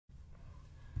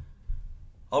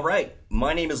All right,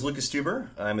 my name is Lucas Stuber.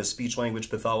 I'm a speech-language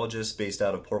pathologist based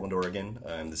out of Portland, Oregon.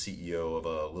 I'm the CEO of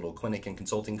a little clinic and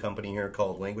consulting company here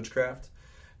called LanguageCraft.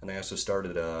 And I also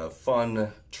started a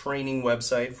fun training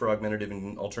website for augmentative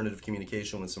and alternative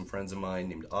communication with some friends of mine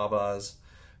named Avaz.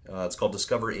 It's called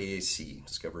Discover AAC,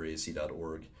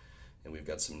 discoveraac.org. And we've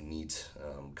got some neat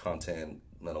content,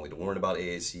 not only to learn about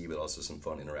AAC, but also some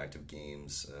fun interactive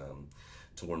games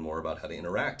to learn more about how to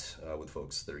interact with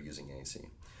folks that are using AAC.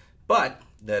 But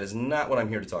that is not what I'm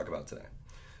here to talk about today.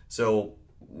 So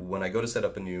when I go to set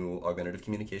up a new augmentative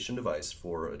communication device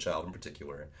for a child in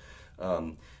particular,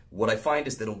 what I find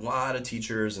is that a lot of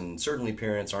teachers and certainly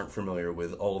parents aren't familiar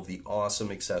with all of the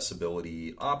awesome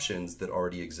accessibility options that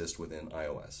already exist within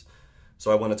iOS. So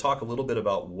I want to talk a little bit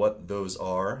about what those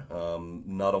are,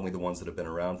 not only the ones that have been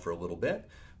around for a little bit,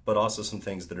 but also some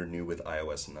things that are new with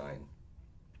iOS 9.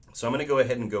 So I'm going to go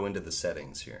ahead and go into the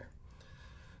settings here.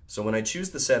 So when I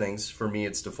choose the settings, for me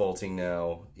it's defaulting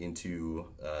now into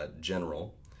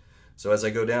general. So as I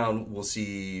go down, we'll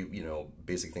see,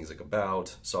 basic things like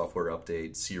About, Software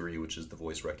Update, Siri, which is the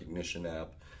voice recognition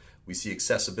app. We see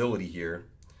accessibility here.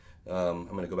 I'm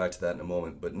going to go back to that in a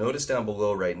moment, but notice down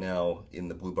below right now in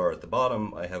the blue bar at the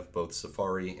bottom, I have both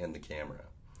Safari and the camera.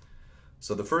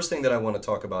 So the first thing that I want to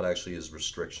talk about actually is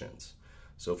restrictions.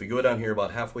 So if we go down here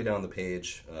about halfway down the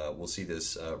page, we'll see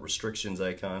this restrictions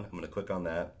icon. I'm going to click on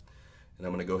that, and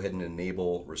I'm going to go ahead and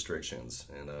enable restrictions.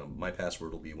 And my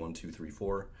password will be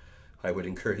 1234. I would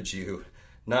encourage you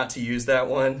not to use that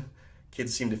one.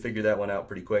 Kids seem to figure that one out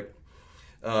pretty quick.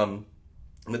 But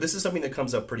this is something that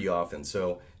comes up pretty often.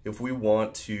 So if we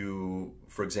want to,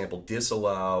 for example,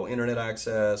 disallow internet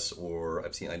access, or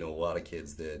I know a lot of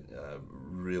kids that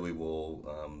really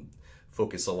will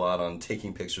focus a lot on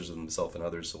taking pictures of themselves and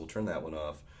others, so we'll turn that one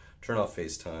off, turn off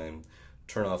FaceTime,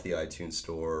 turn off the iTunes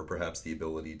Store, perhaps the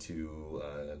ability to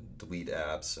delete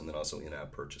apps, and then also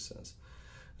in-app purchases.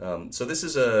 So this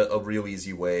is a real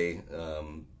easy way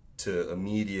to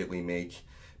immediately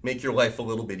make your life a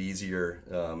little bit easier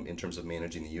in terms of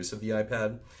managing the use of the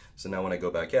iPad. So now when I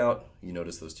go back out, you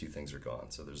notice those two things are gone.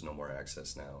 So there's no more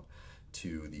access now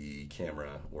to the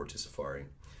camera or to Safari.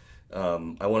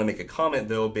 I want to make a comment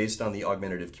though, based on the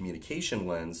augmentative communication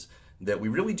lens, that we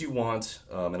really do want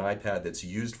an iPad that's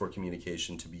used for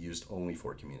communication to be used only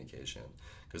for communication,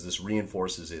 because this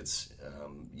reinforces its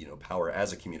power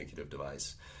as a communicative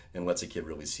device and lets a kid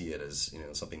really see it as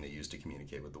something they use to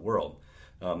communicate with the world.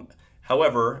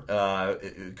 However,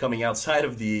 coming outside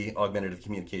of the augmentative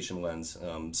communication lens,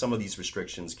 some of these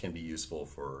restrictions can be useful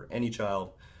for any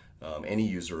child, any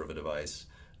user of a device,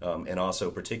 and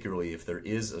also particularly if there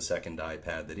is a second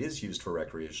iPad that is used for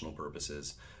recreational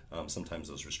purposes, sometimes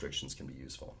those restrictions can be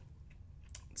useful.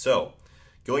 So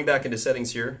going back into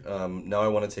settings here, now I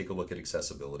want to take a look at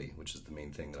accessibility, which is the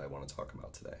main thing that I want to talk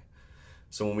about today.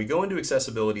 So when we go into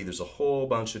accessibility, there's a whole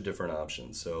bunch of different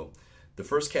options. So the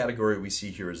first category we see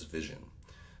here is vision.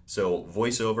 So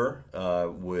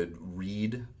VoiceOver would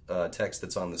read text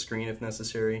that's on the screen if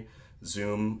necessary.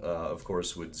 Zoom, of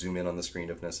course, would zoom in on the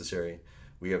screen if necessary.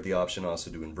 We have the option also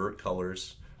to invert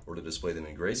colors or to display them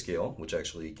in grayscale, which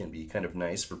actually can be kind of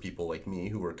nice for people like me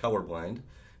who are colorblind.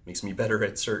 Makes me better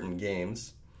at certain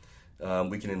games.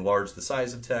 We can enlarge the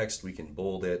size of text, we can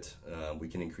bold it, we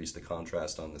can increase the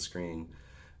contrast on the screen,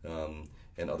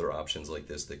 and other options like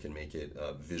this that can make it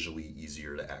visually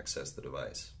easier to access the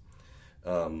device.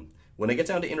 When I get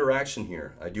down to interaction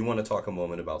here, I do want to talk a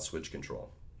moment about switch control.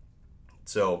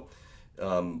 So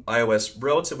iOS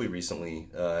relatively recently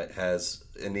has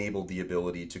enabled the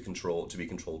ability to be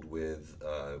controlled with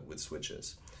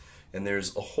switches. And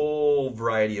there's a whole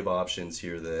variety of options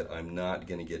here that I'm not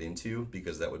going to get into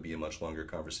because that would be a much longer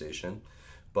conversation.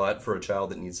 But for a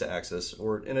child that needs to access,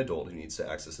 or an adult who needs to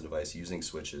access a device using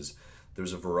switches,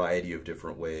 there's a variety of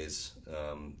different ways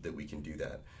that we can do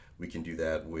that. We can do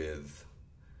that with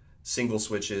single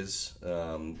switches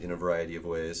in a variety of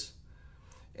ways.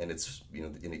 And it's,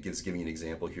 and it gives giving an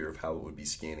example here of how it would be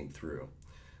scanning through.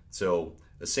 So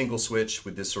a single switch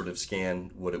with this sort of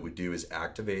scan, what it would do is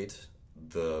activate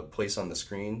the place on the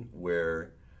screen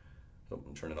where,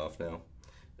 I'm turning it off now,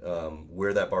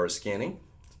 where that bar is scanning.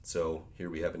 So here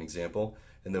we have an example,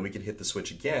 and then we could hit the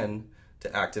switch again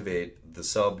to activate the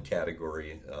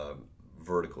subcategory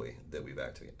vertically that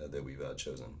we've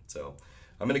chosen. So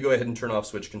I'm going to go ahead and turn off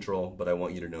switch control, but I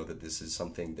want you to know that this is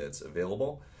something that's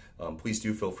available. Please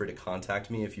do feel free to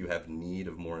contact me if you have need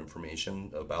of more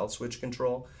information about switch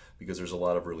control, because there's a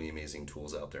lot of really amazing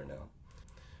tools out there now.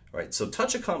 All right, so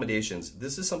touch accommodations,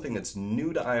 this is something that's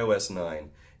new to iOS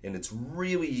 9, and it's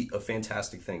really a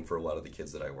fantastic thing for a lot of the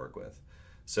kids that I work with.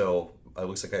 So it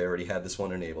looks like I already had this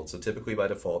one enabled. So typically by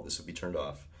default, this would be turned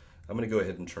off. I'm going to go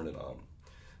ahead and turn it on.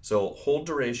 So hold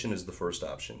duration is the first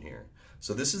option here.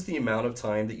 So this is the amount of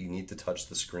time that you need to touch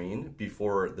the screen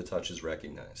before the touch is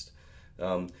recognized.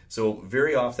 So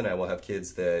very often I will have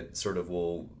kids that sort of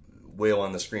will wail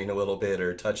on the screen a little bit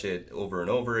or touch it over and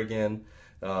over again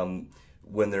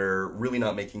when they're really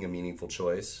not making a meaningful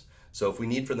choice. So if we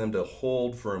need for them to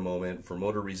hold for a moment for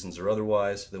motor reasons or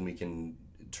otherwise, then we can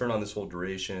turn on this hold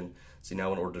duration. See,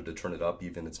 now in order to turn it up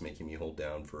even, it's making me hold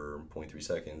down for 0.3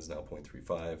 seconds, now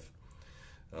 0.35.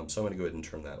 So I'm going to go ahead and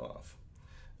turn that off.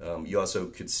 You also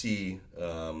could see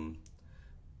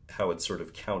how it's sort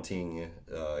of counting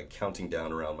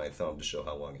down around my thumb to show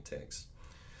how long it takes.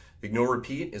 Ignore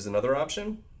repeat is another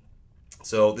option.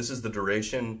 So this is the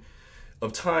duration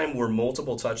of time where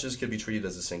multiple touches could be treated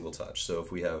as a single touch. So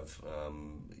if we have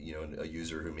a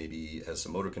user who maybe has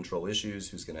some motor control issues,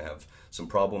 who's going to have some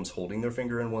problems holding their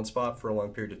finger in one spot for a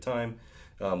long period of time,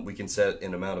 we can set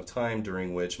an amount of time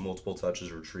during which multiple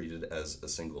touches are treated as a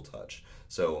single touch.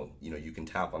 So you can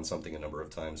tap on something a number of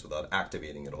times without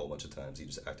activating it a whole bunch of times. You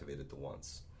just activate it the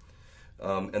once.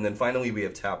 And then finally we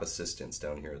have tap assistance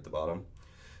down here at the bottom.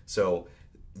 So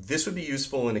this would be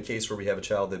useful in a case where we have a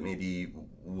child that maybe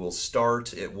will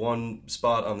start at one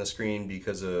spot on the screen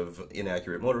because of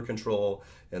inaccurate motor control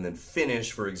and then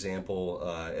finish, for example,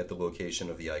 at the location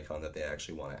of the icon that they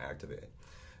actually want to activate.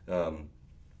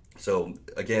 So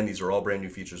again, these are all brand new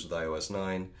features with iOS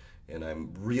 9, and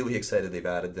I'm really excited they've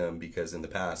added them because in the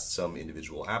past, some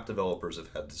individual app developers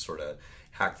have had to sort of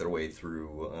hack their way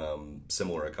through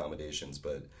similar accommodations,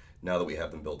 but now that we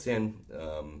have them built in,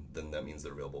 then that means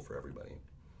they're available for everybody.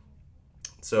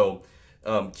 So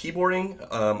keyboarding,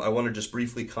 I want to just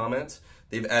briefly comment.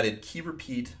 They've added key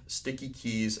repeat, sticky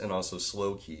keys, and also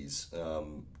slow keys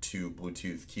to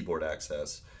Bluetooth keyboard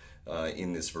access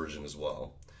in this version as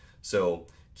well. So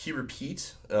key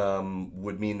repeat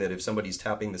would mean that if somebody's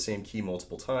tapping the same key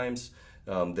multiple times,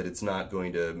 that it's not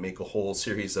going to make a whole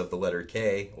series of the letter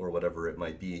K or whatever it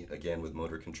might be, again with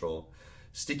motor control.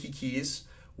 Sticky keys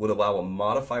would allow a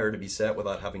modifier to be set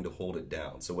without having to hold it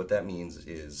down. So what that means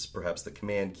is perhaps the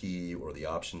command key or the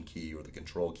option key or the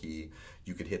control key,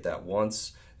 you could hit that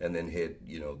once and then hit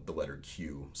the letter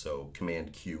Q. So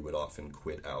command Q would often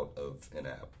quit out of an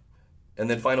app. And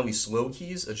then finally, slow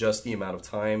keys adjust the amount of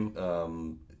time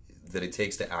that it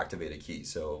takes to activate a key.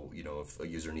 So, if a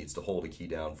user needs to hold a key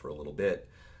down for a little bit,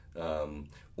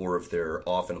 or if they're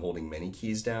often holding many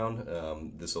keys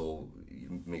down, this will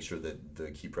make sure that the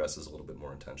key press is a little bit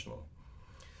more intentional.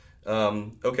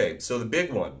 Okay, so the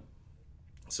big one.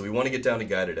 So we want to get down to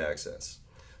guided access.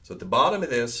 So at the bottom of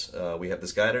this, we have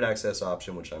this guided access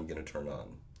option, which I'm going to turn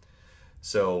on.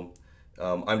 So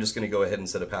I'm just going to go ahead and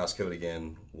set a passcode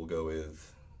again. We'll go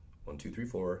with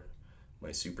 1234,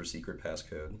 my super secret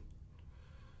passcode.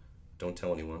 Don't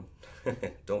tell anyone.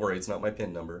 Don't worry, it's not my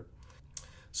PIN number.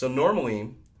 So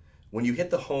normally, when you hit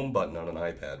the home button on an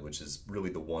iPad, which is really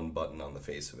the one button on the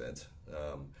face of it,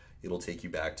 it'll take you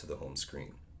back to the home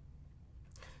screen.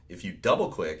 If you double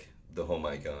click the home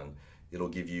icon, it'll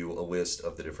give you a list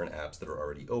of the different apps that are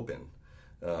already open.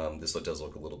 This does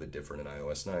look a little bit different in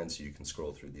iOS 9, so you can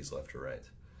scroll through these left to right.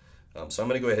 So I'm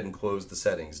going to go ahead and close the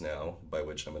settings now, by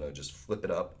which I'm going to just flip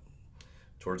it up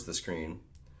towards the screen.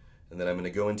 And then I'm going to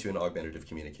go into an augmentative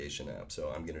communication app.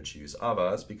 So I'm going to choose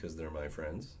Avaz because they're my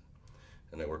friends,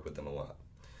 and I work with them a lot.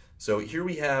 So here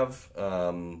we have,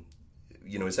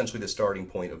 essentially the starting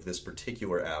point of this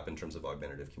particular app in terms of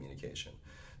augmentative communication.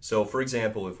 So for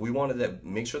example, if we wanted to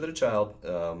make sure that a child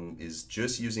is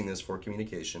just using this for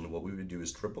communication, what we would do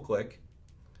is triple click,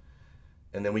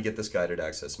 and then we get this guided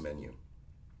access menu.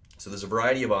 So there's a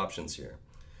variety of options here.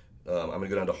 I'm going to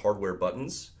go down to hardware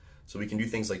buttons. So we can do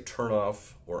things like turn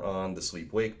off or on the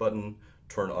sleep wake button,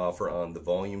 turn off or on the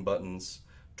volume buttons,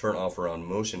 turn off or on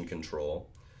motion control,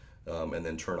 and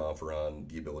then turn off or on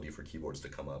the ability for keyboards to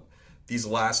come up. These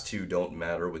last two don't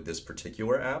matter with this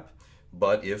particular app,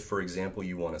 but if, for example,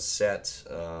 you want to set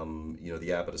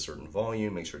the app at a certain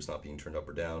volume, make sure it's not being turned up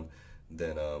or down,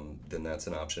 then that's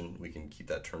an option. We can keep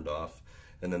that turned off.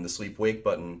 And then the sleep wake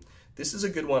button, this is a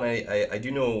good one. I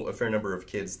do know a fair number of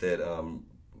kids that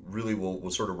really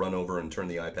will sort of run over and turn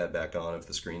the iPad back on if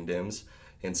the screen dims.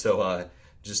 And so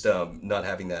just not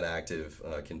having that active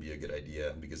can be a good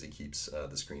idea because it keeps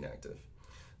the screen active.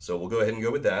 So we'll go ahead and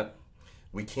go with that.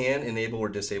 We can enable or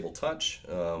disable touch.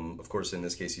 Of course, in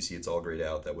this case, you see it's all grayed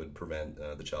out. That would prevent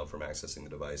the child from accessing the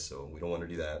device, so we don't want to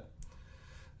do that.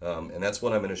 And that's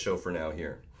what I'm going to show for now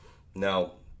here.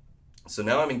 So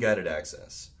now I'm in guided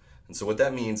access. And so what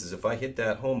that means is if I hit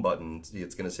that home button,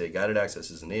 it's going to say guided access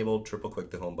is enabled, triple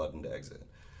click the home button to exit.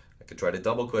 I could try to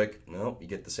double click. No, you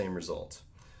get the same result.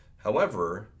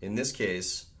 However, in this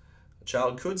case, a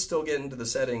child could still get into the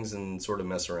settings and sort of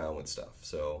mess around with stuff.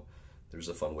 So there's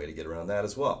a fun way to get around that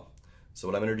as well. So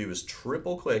what I'm going to do is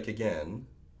triple click again.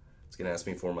 It's going to ask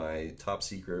me for my top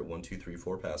secret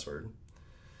 1234 password.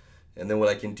 And then what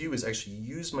I can do is actually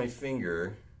use my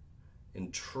finger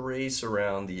and trace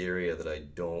around the area that I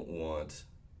don't want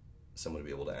someone to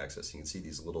be able to access. You can see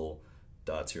these little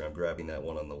dots here. I'm grabbing that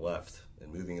one on the left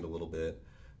and moving it a little bit.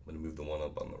 I'm going to move the one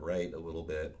up on the right a little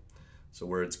bit. So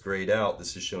where it's grayed out,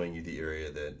 this is showing you the area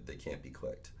that can't be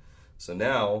clicked. So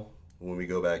now, when we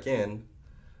go back in,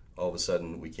 all of a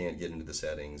sudden we can't get into the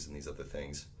settings and these other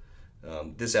things.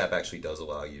 This app actually does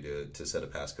allow you to set a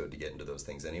passcode to get into those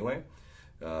things anyway.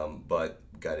 But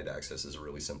guided access is a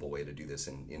really simple way to do this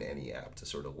in any app to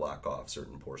sort of lock off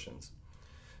certain portions.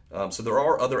 So there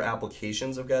are other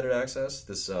applications of guided access.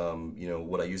 This,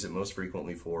 what I use it most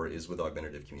frequently for is with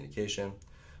augmentative communication.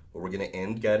 But we're going to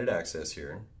end guided access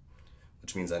here,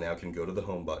 which means I now can go to the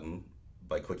home button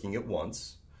by clicking it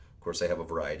once. Of course, I have a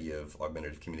variety of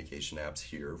augmentative communication apps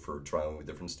here for trialing with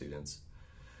different students.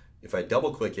 If I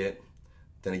double click it,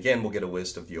 then again, we'll get a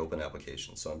list of the open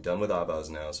applications. So I'm done with Avaz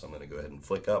now, so I'm going to go ahead and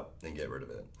flick up and get rid of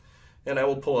it. And I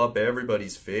will pull up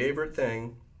everybody's favorite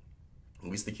thing, at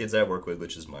least the kids I work with,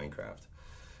 which is Minecraft.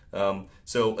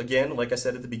 So again, like I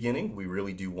said at the beginning, we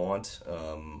really do want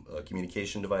a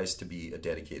communication device to be a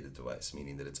dedicated device,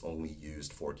 meaning that it's only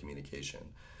used for communication.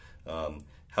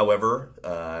 However,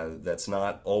 that's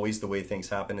not always the way things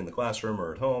happen in the classroom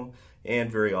or at home,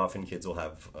 and very often kids will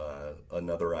have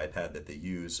another iPad that they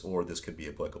use, or this could be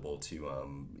applicable to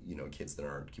kids that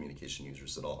aren't communication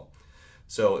users at all.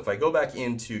 So if I go back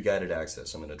into guided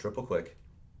access, I'm going to triple click.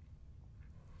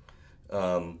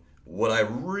 What I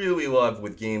really love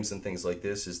with games and things like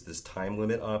this is this time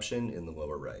limit option in the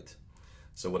lower right.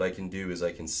 So what I can do is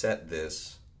I can set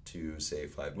this to, say,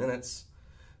 5 minutes.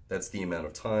 That's the amount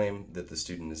of time that the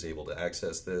student is able to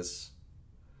access this,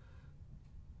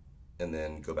 and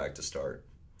then go back to start.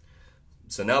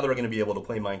 So now they're going to be able to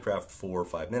play Minecraft for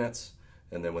 5 minutes,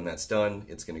 and then when that's done,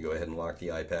 it's going to go ahead and lock the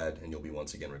iPad, and you'll be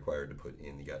once again required to put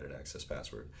in the guided access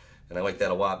password. And I like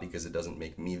that a lot because it doesn't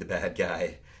make me the bad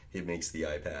guy, it makes the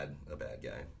iPad a bad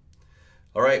guy.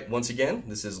 All right, once again,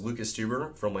 this is Lucas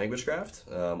Stuber from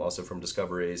LanguageCraft, also from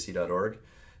discoveraac.org.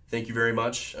 Thank you very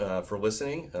much for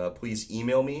listening. Please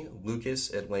email me,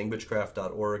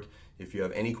 lucas@languagecraft.org, if you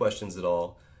have any questions at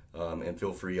all, and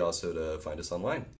feel free also to find us online.